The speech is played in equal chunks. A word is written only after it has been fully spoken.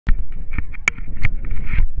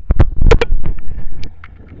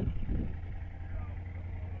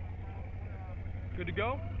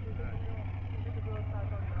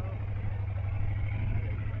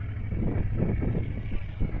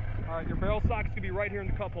ball sockets can be right here in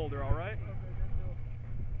the cup holder, all right?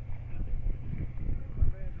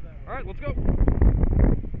 All right, let's go.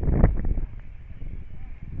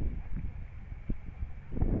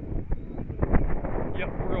 Yep,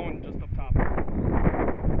 we're going just up top.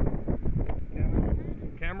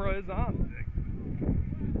 Camera is on.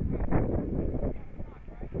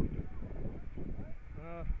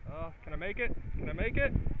 Can I make it? Can I make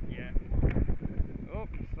it? Yeah. Oh,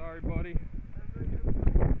 sorry, buddy.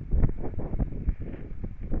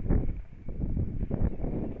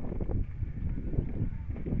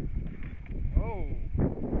 Oh.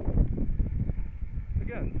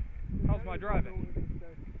 Again, how's my driving?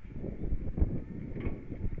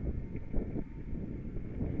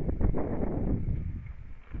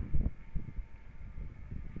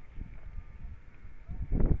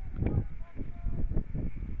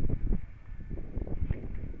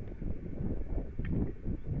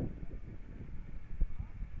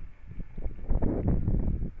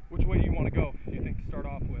 Which way do you want to go, do you think, to start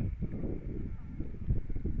off with?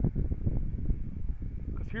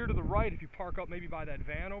 Because here to the right, if you park up maybe by that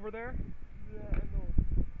van over there. Yeah, I know.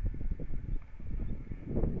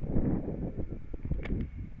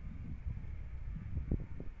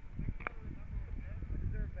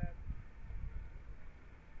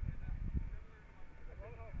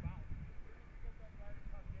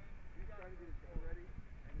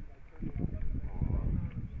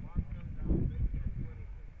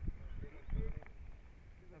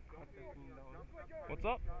 What's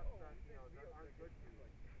up?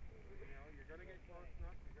 You're going to get close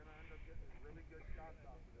enough, you're going to end up getting really good shots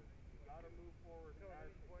off of this. You've got to move forward.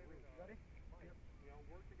 Ready? You know,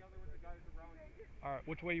 work together with the guys around you. All right,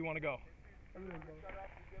 which way you want to go?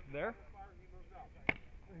 There?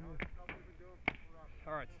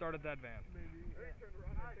 All right, start at that van.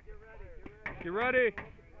 Get ready.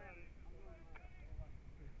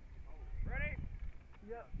 Ready?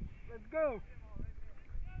 Yeah, let's go.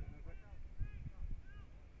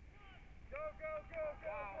 Go, go, go,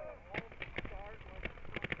 go.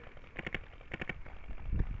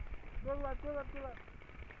 Go left, go left, go left.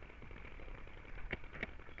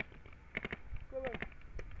 Go left.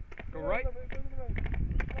 Go right. Go to the right.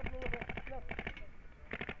 Left.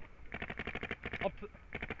 Up to.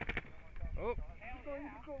 Oh.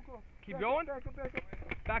 Go. Keep going. Back up.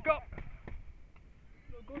 Back up.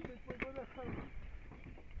 Go this way, go left side.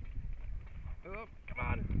 Oh, come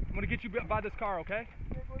on. I'm going to get you by this car, okay?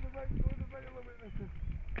 Yeah, go to the right a little bit.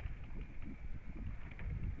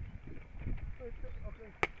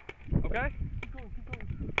 Okay. Okay? Keep going.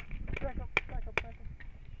 Back up.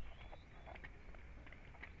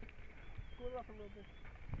 Go left a little bit.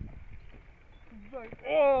 Right.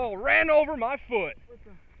 Oh, ran over my foot.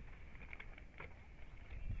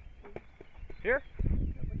 Here?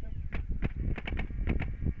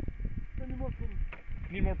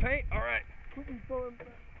 Need more paint? All right. Pushing forward.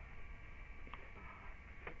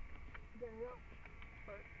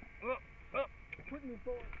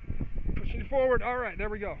 Pushing you forward. All right, there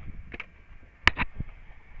we go.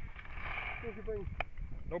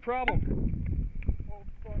 No problem.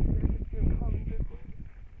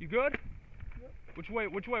 You good? Yep. Which way?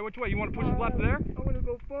 You want to push left there? I want to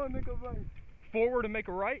go forward, make a right. Forward and make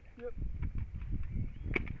a right? Yep.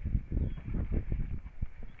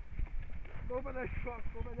 Go by that truck.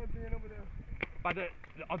 Go by that van over there. By the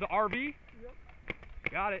RV? Yep.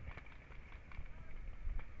 Got it.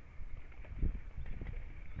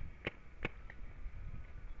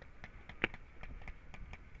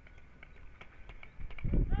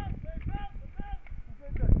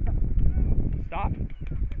 Stop.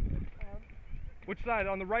 Which side?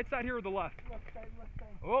 On the right side here or the left? Left side.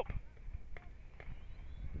 Oh.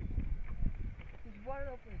 It's wide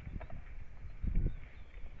open.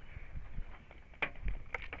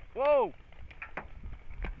 Whoa.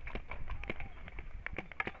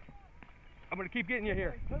 I'm going to keep getting you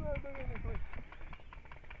here. Turn around this way.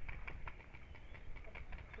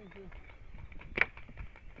 Thank you.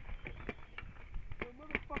 Hey,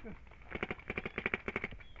 motherfucker.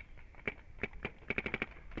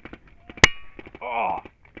 Oh!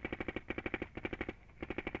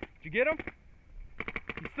 Did you get him?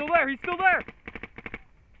 He's still there. A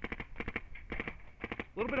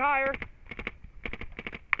little bit higher.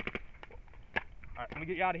 Alright, let me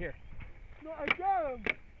get you out of here. No, I got him.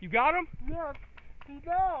 You got him? Yeah. He's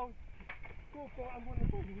down. Go forward. I'm going to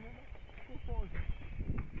push him. Go forward.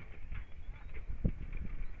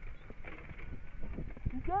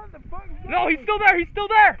 You got the fucking guy. No, he's still there.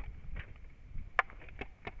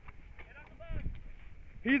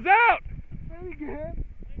 He's out. Very good.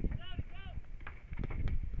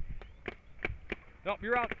 Nope,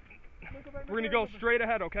 you're out. We're going to go straight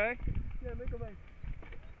ahead, okay? Yeah, make a right.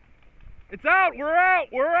 It's out! We're out!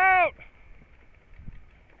 We're out!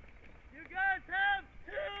 You guys have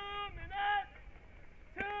 2 minutes!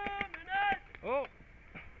 2 minutes! Oh!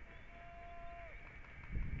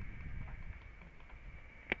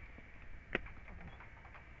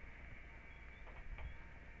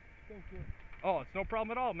 Thank you. Oh, it's no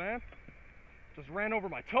problem at all, man. Just ran over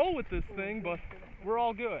my toe with this thing, but we're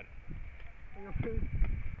all good. Are you okay?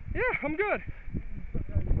 Yeah, I'm good.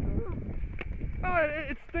 Oh,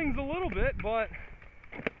 it stings a little bit, but...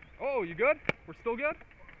 Oh, you good? We're still good?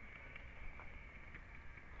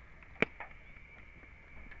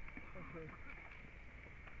 Okay.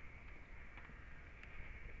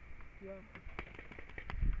 Yeah.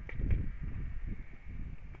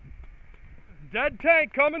 Dead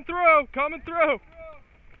tank coming through! Coming through!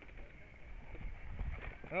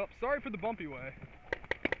 Oh, sorry for the bumpy way.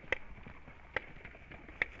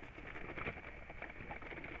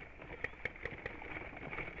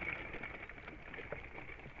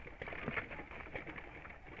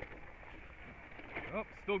 Oh,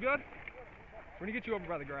 still good? We're gonna get you over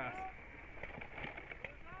by the grass.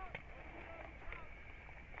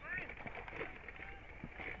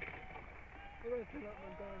 I gotta turn up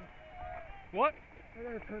my gun. What? I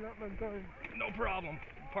gotta turn up my gun. No problem.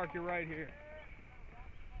 Park you right here.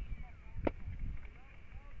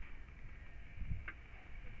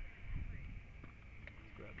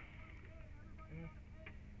 Grab it. Yeah.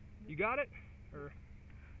 You got it? Or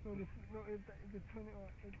No, you turn it on.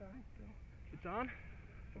 It dies still. it's on?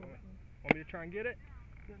 Oh, Want me to try and get it?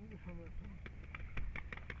 yeah, you turn it on.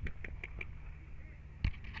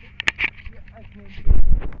 Yeah, I can't do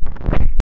it.